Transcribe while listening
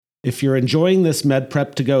If you're enjoying this Med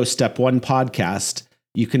Prep to Go Step 1 podcast,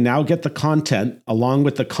 you can now get the content along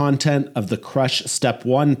with the content of the Crush Step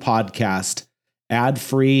 1 podcast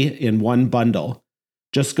ad-free in one bundle.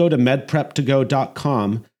 Just go to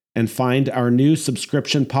medprep2go.com and find our new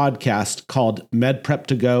subscription podcast called Med Prep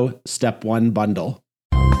to Go Step 1 Bundle.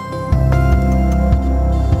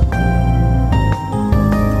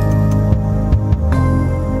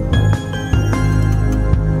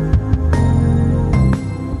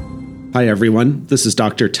 Hi, everyone. This is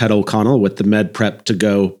Dr. Ted O'Connell with the Med Prep to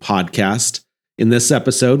Go podcast. In this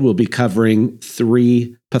episode, we'll be covering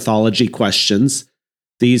 3 pathology questions.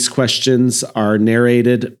 These questions are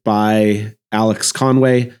narrated by Alex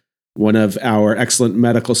Conway, one of our excellent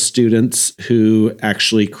medical students who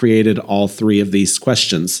actually created all 3 of these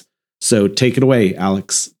questions. So take it away,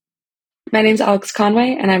 Alex. My name's Alex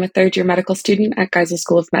Conway, and I'm a third-year medical student at Geisel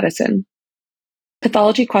School of Medicine.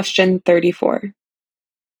 Pathology question 34.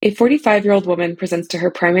 A 45-year-old woman presents to her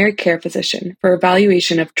primary care physician for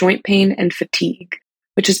evaluation of joint pain and fatigue,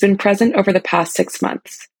 which has been present over the past 6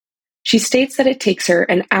 months. She states that it takes her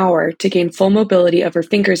an hour to gain full mobility of her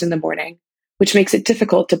fingers in the morning, which makes it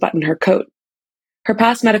difficult to button her coat. Her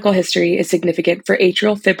past medical history is significant for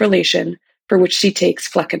atrial fibrillation, for which she takes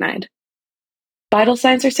flecainide. Vital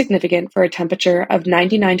signs are significant for a temperature of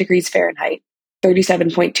 99 degrees Fahrenheit,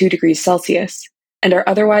 37.2 degrees Celsius, and are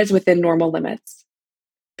otherwise within normal limits.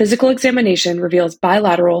 Physical examination reveals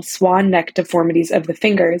bilateral swan neck deformities of the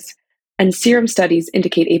fingers, and serum studies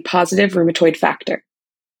indicate a positive rheumatoid factor.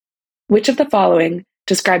 Which of the following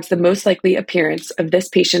describes the most likely appearance of this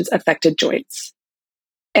patient's affected joints?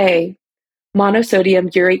 A. Monosodium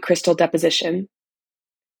urate crystal deposition.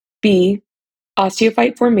 B.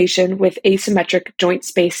 Osteophyte formation with asymmetric joint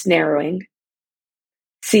space narrowing.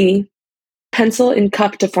 C. Pencil in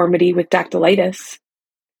cup deformity with dactylitis.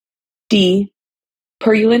 D.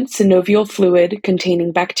 Purulent synovial fluid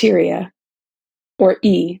containing bacteria. Or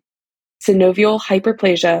E. Synovial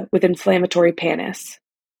hyperplasia with inflammatory pannus.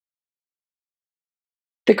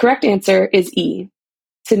 The correct answer is E.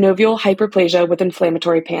 Synovial hyperplasia with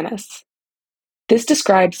inflammatory pannus. This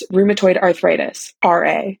describes rheumatoid arthritis,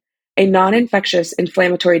 RA, a non-infectious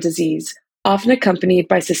inflammatory disease often accompanied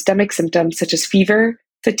by systemic symptoms such as fever,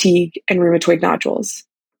 fatigue, and rheumatoid nodules.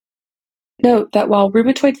 Note that while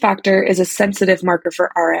rheumatoid factor is a sensitive marker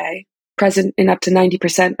for RA, present in up to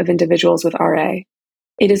 90% of individuals with RA,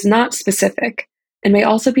 it is not specific and may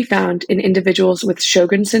also be found in individuals with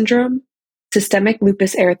Sjogren's syndrome, systemic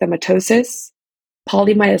lupus erythematosus,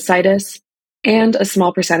 polymyositis, and a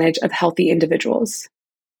small percentage of healthy individuals.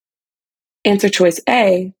 Answer choice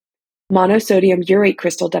A, monosodium urate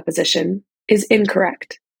crystal deposition, is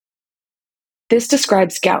incorrect. This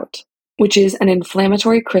describes gout, which is an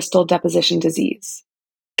inflammatory crystal deposition disease.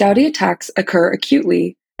 Gouty attacks occur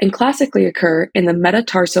acutely and classically occur in the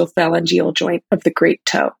metatarsophalangeal joint of the great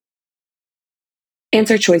toe.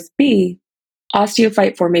 Answer choice B,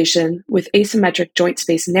 osteophyte formation with asymmetric joint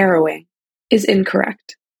space narrowing, is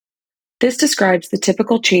incorrect. This describes the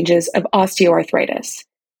typical changes of osteoarthritis,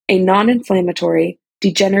 a non-inflammatory,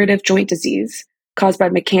 degenerative joint disease caused by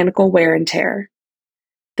mechanical wear and tear.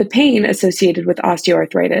 The pain associated with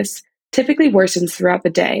osteoarthritis typically worsens throughout the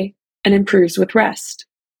day and improves with rest.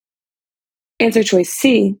 Answer choice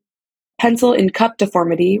C, pencil in cup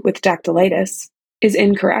deformity with dactylitis, is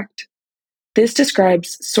incorrect. This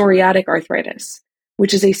describes psoriatic arthritis,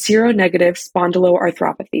 which is a seronegative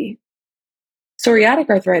spondyloarthropathy. Psoriatic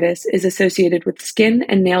arthritis is associated with skin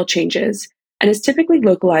and nail changes and is typically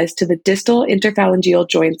localized to the distal interphalangeal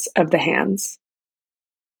joints of the hands.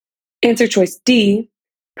 Answer choice D,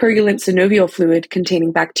 purulent synovial fluid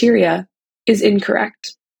containing bacteria, is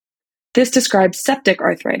incorrect. This describes septic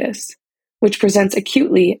arthritis, which presents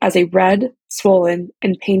acutely as a red, swollen,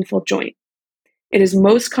 and painful joint. It is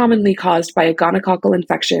most commonly caused by a gonococcal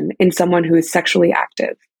infection in someone who is sexually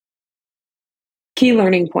active. Key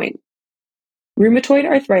learning point. Rheumatoid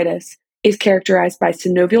arthritis is characterized by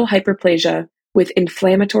synovial hyperplasia with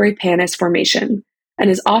inflammatory pannus formation and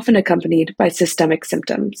is often accompanied by systemic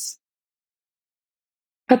symptoms.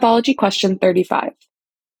 Pathology question 35.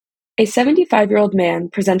 A 75-year-old man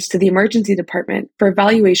presents to the emergency department for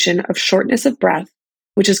evaluation of shortness of breath,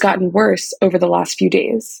 which has gotten worse over the last few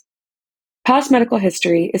days. Past medical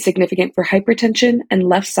history is significant for hypertension and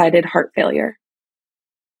left-sided heart failure.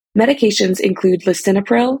 Medications include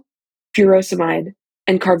lisinopril, furosemide,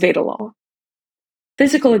 and carvedilol.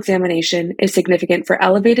 Physical examination is significant for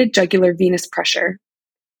elevated jugular venous pressure,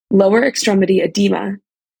 lower extremity edema,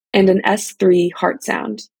 and an S3 heart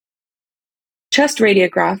sound. Chest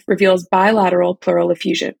radiograph reveals bilateral pleural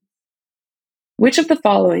effusion. Which of the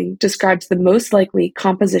following describes the most likely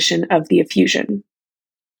composition of the effusion?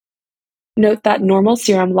 Note that normal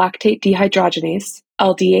serum lactate dehydrogenase,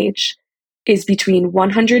 LDH, is between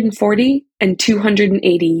 140 and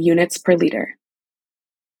 280 units per liter.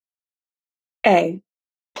 A.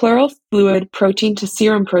 Pleural fluid protein to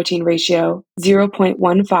serum protein ratio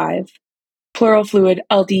 0.15, pleural fluid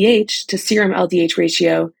LDH to serum LDH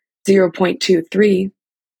ratio 0.23,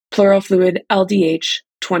 pleural fluid LDH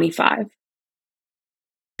 25.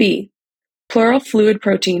 B. Pleural fluid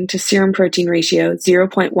protein to serum protein ratio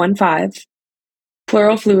 0.15,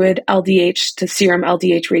 pleural fluid LDH to serum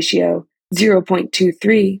LDH ratio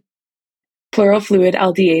 0.23, pleural fluid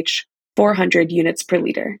LDH 400 units per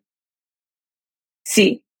liter.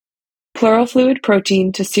 C. Pleural fluid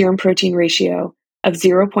protein to serum protein ratio of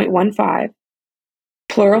 0.15,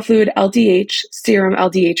 pleural fluid LDH serum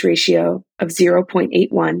LDH ratio of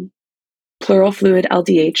 0.81, pleural fluid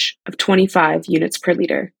LDH of 25 units per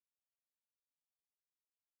liter.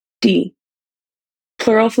 D.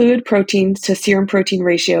 Pleural fluid protein to serum protein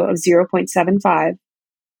ratio of 0.75,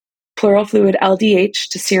 pleural fluid LDH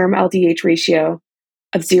to serum LDH ratio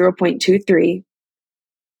of 0.23,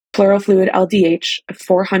 pleural fluid LDH of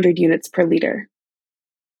 400 units per liter.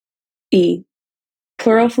 E.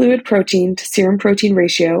 Pleural fluid protein to serum protein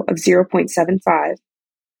ratio of 0.75,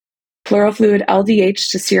 pleural fluid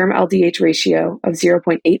LDH to serum LDH ratio of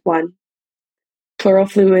 0.81, pleural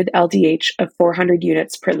fluid LDH of 400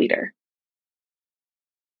 units per liter.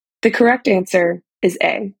 The correct answer is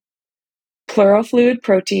A. Pleural fluid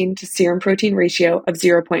protein to serum protein ratio of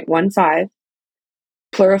 0.15,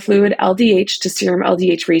 pleural fluid LDH to serum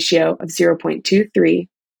LDH ratio of 0.23,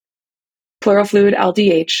 pleural fluid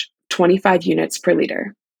LDH 25 units per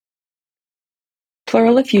liter.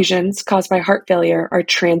 Pleural effusions caused by heart failure are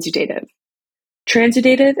transudative.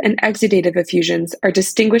 Transudative and exudative effusions are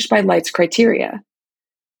distinguished by Light's criteria.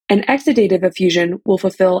 An exudative effusion will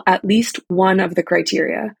fulfill at least one of the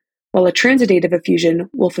criteria, while a transudative effusion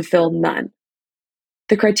will fulfill none.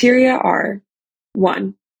 The criteria are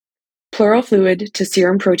 1. Pleural fluid to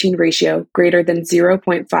serum protein ratio greater than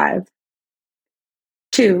 0.5.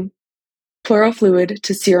 2. Pleural fluid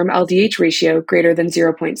to serum LDH ratio greater than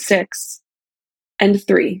 0.6. And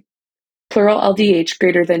 3. Pleural LDH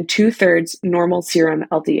greater than 2/3 normal serum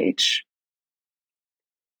LDH.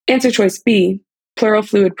 Answer choice B, pleural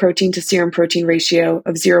fluid protein to serum protein ratio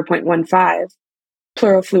of 0.15,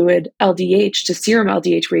 pleural fluid LDH to serum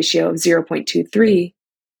LDH ratio of 0.23,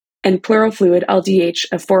 and pleural fluid LDH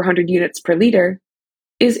of 400 units per liter,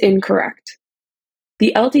 is incorrect.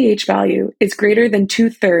 The LDH value is greater than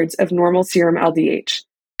 2/3 of normal serum LDH,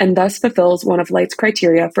 and thus fulfills one of Light's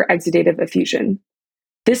criteria for exudative effusion.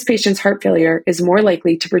 This patient's heart failure is more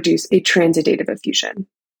likely to produce a transudative effusion.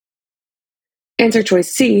 Answer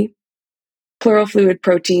choice C, pleural fluid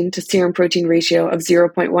protein to serum protein ratio of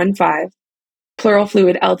 0.15, pleural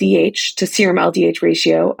fluid LDH to serum LDH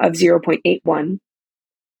ratio of 0.81,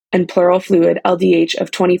 and pleural fluid LDH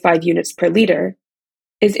of 25 units per liter,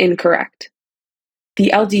 is incorrect.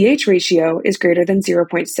 The LDH ratio is greater than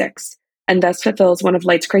 0.6, and thus fulfills one of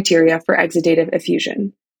Light's criteria for exudative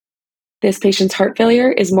effusion. This patient's heart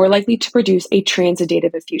failure is more likely to produce a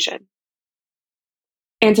transudative effusion.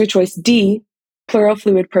 Answer choice D, pleural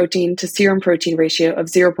fluid protein to serum protein ratio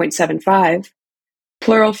of 0.75,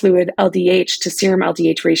 pleural fluid LDH to serum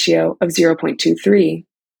LDH ratio of 0.23,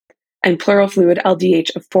 and pleural fluid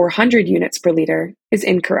LDH of 400 units per liter is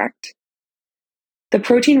incorrect. The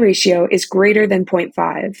protein ratio is greater than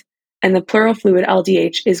 0.5, and the pleural fluid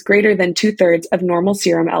LDH is greater than 2/3 of normal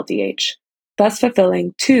serum LDH, thus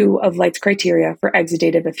fulfilling 2 of Light's criteria for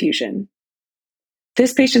exudative effusion.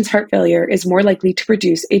 This patient's heart failure is more likely to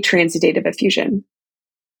produce a transudative effusion.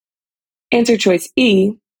 Answer choice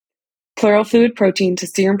E, pleural fluid protein to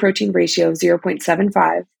serum protein ratio of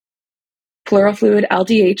 0.75, pleural fluid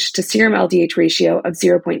LDH to serum LDH ratio of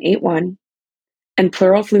 0.81, and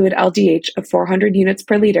pleural fluid LDH of 400 units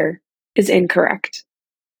per liter, is incorrect.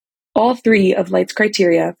 All 3 of Light's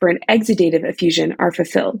criteria for an exudative effusion are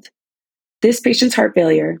fulfilled. This patient's heart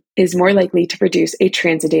failure is more likely to produce a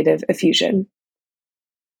transudative effusion.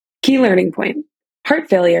 Key learning point. Heart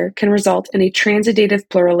failure can result in a transudative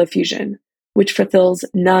pleural effusion, which fulfills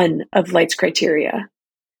none of Light's criteria.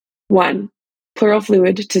 1. Pleural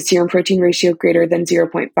fluid to serum protein ratio greater than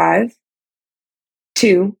 0.5.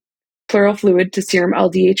 2. Pleural fluid to serum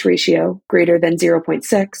LDH ratio greater than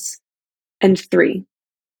 0.6. And 3.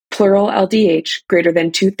 Pleural LDH greater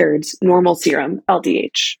than 2/3 normal serum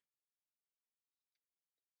LDH.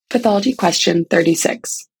 Pathology question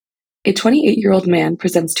 36. A 28-year-old man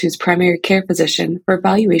presents to his primary care physician for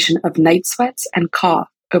evaluation of night sweats and cough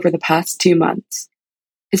over the past 2 months.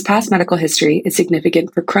 His past medical history is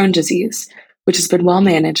significant for Crohn's disease, which has been well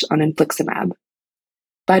managed on infliximab.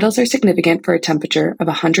 Vitals are significant for a temperature of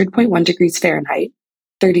 100.1 degrees Fahrenheit,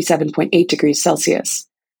 37.8 degrees Celsius,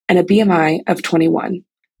 and a BMI of 21,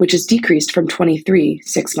 which is decreased from 23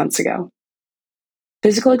 6 months ago.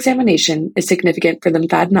 Physical examination is significant for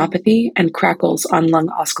lymphadenopathy and crackles on lung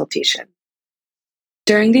auscultation.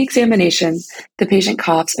 During the examination, the patient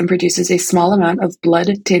coughs and produces a small amount of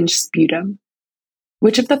blood-tinged sputum.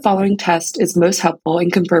 Which of the following tests is most helpful in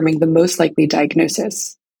confirming the most likely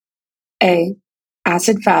diagnosis? A.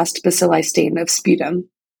 Acid-fast bacilli stain of sputum.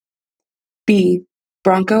 B.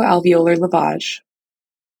 Bronchoalveolar lavage.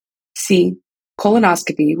 C.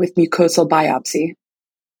 Colonoscopy with mucosal biopsy.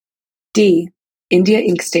 D. India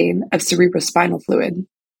ink stain of cerebrospinal fluid.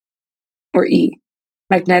 Or E.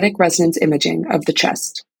 Magnetic resonance imaging of the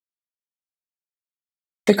chest.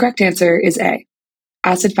 The correct answer is A.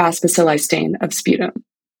 Acid-fast bacilli stain of sputum.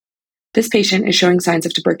 This patient is showing signs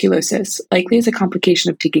of tuberculosis, likely as a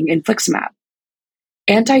complication of taking infliximab.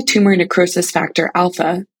 Anti-tumor necrosis factor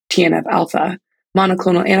alpha, TNF-alpha,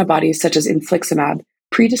 monoclonal antibodies such as infliximab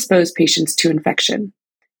predispose patients to infection,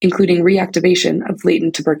 including reactivation of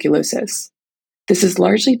latent tuberculosis. This is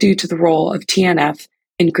largely due to the role of TNF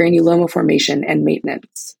in granuloma formation and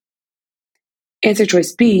maintenance. Answer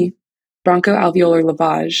choice B, bronchoalveolar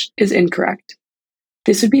lavage, is incorrect.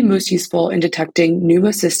 This would be most useful in detecting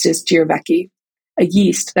pneumocystis jirovecii, a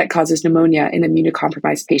yeast that causes pneumonia in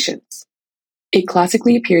immunocompromised patients. It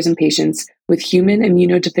classically appears in patients with human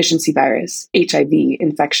immunodeficiency virus, HIV,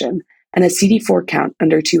 infection, and a CD4 count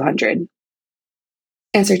under 200.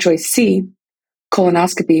 Answer choice C,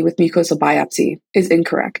 colonoscopy with mucosal biopsy, is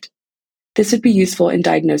incorrect. This would be useful in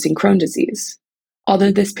diagnosing Crohn's disease.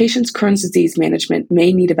 Although this patient's Crohn's disease management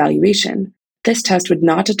may need evaluation, this test would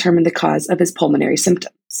not determine the cause of his pulmonary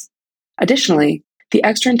symptoms. Additionally, the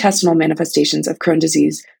extraintestinal manifestations of Crohn's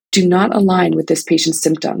disease do not align with this patient's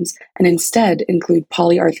symptoms and instead include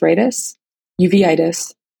polyarthritis,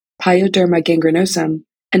 uveitis, pyoderma gangrenosum,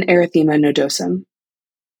 and erythema nodosum.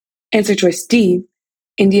 Answer choice D,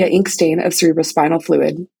 India ink stain of cerebrospinal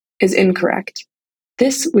fluid, is incorrect.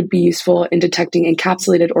 This would be useful in detecting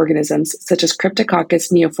encapsulated organisms such as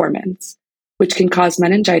Cryptococcus neoformans, which can cause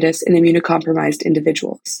meningitis in immunocompromised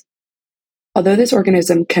individuals. Although this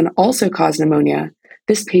organism can also cause pneumonia,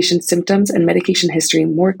 this patient's symptoms and medication history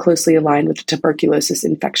more closely align with the tuberculosis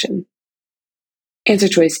infection. Answer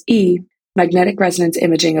choice E, magnetic resonance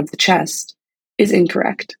imaging of the chest, is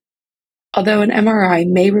incorrect. Although an MRI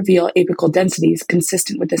may reveal apical densities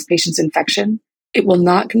consistent with this patient's infection, it will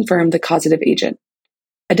not confirm the causative agent.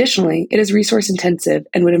 Additionally, it is resource intensive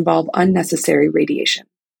and would involve unnecessary radiation.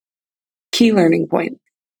 Key learning point.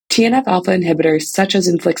 TNF-alpha inhibitors such as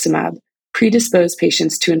infliximab predispose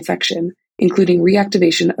patients to infection, including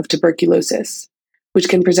reactivation of tuberculosis, which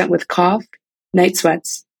can present with cough, night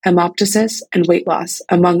sweats, hemoptysis, and weight loss,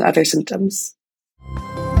 among other symptoms.